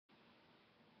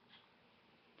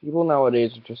People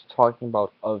nowadays are just talking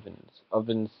about ovens.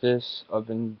 Ovens this,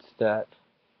 ovens that.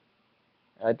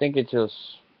 I think it's just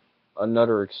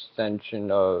another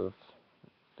extension of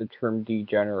the term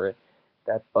degenerate,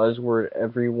 that buzzword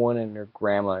everyone and their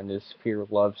grandma in this sphere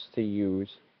loves to use,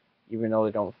 even though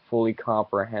they don't fully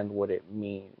comprehend what it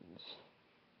means.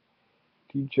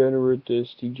 Degenerate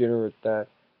this, degenerate that.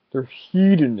 They're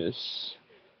hedonists.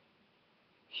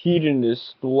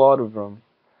 Hedonists, a lot of them.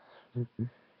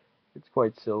 It's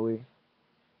quite silly.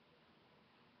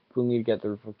 People need to get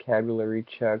their vocabulary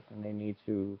checked and they need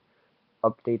to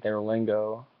update their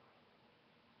lingo.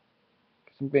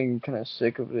 Cause I'm getting kind of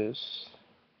sick of this.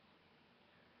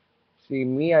 See,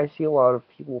 me, I see a lot of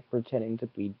people pretending to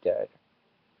be dead.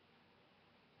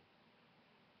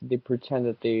 They pretend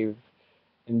that they've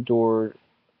endured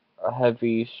a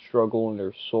heavy struggle in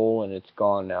their soul and it's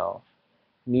gone now.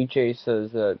 Nietzsche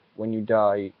says that when you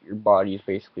die, your body is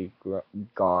basically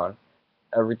gone.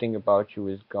 Everything about you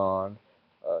is gone.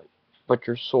 Uh, but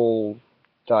your soul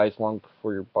dies long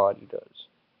before your body does.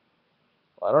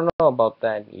 I don't know about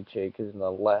that, Nietzsche, because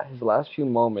in his last few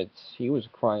moments, he was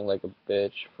crying like a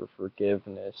bitch for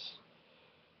forgiveness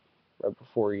right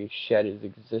before he shed his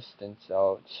existence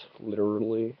out,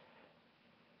 literally.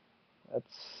 That's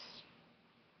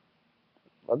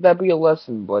Let that be a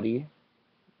lesson, buddy.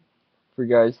 For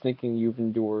guys thinking you've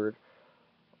endured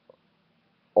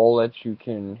all that you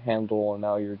can handle and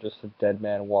now you're just a dead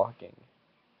man walking.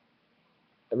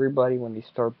 Everybody, when they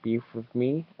start beef with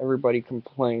me, everybody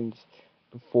complains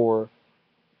before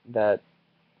that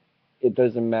it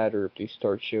doesn't matter if they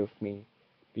start shit with me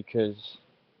because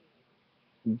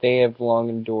they have long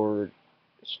endured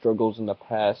struggles in the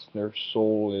past and their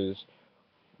soul is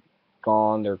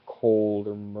gone, they're cold,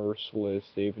 they're merciless,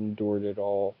 they've endured it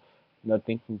all.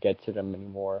 Nothing can get to them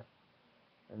anymore.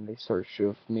 And they start shit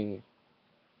with me.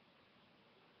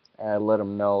 And I let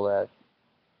them know that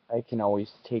I can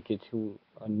always take it to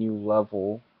a new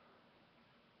level.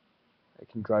 I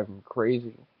can drive them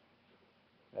crazy.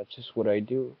 That's just what I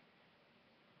do.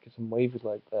 Because I'm wavy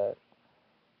like that.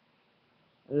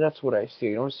 And that's what I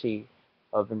see. I don't see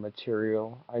other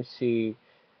material. I see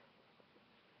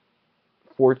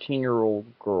 14-year-old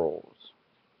girls.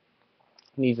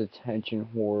 These attention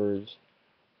whores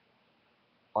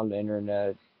on the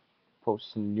internet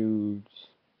posting nudes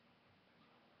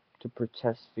to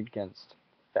protest against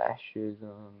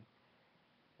fascism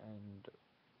and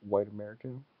white America.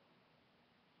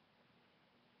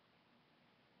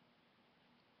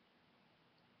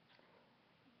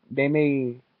 They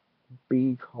may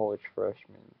be college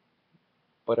freshmen,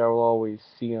 but I will always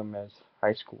see them as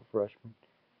high school freshmen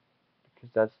because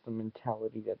that's the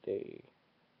mentality that they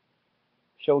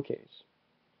showcase.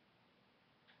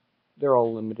 They're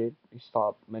all limited. They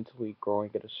stop mentally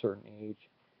growing at a certain age,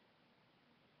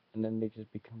 and then they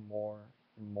just become more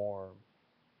and more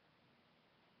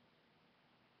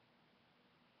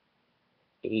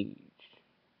aged,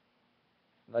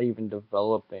 not even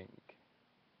developing,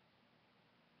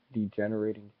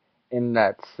 degenerating in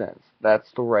that sense.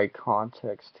 That's the right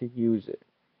context to use it.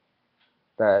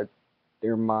 That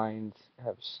their minds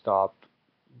have stopped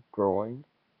growing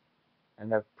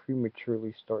and have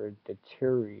prematurely started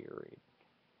deteriorating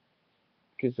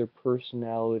because their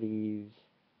personalities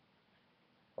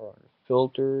are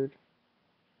unfiltered,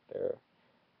 they're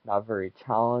not very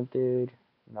talented,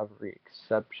 not very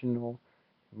exceptional.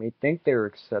 You may think they're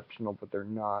exceptional, but they're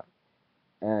not,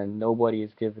 and nobody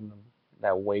is giving them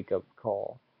that wake up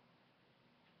call.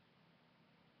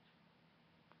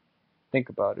 Think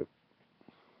about it.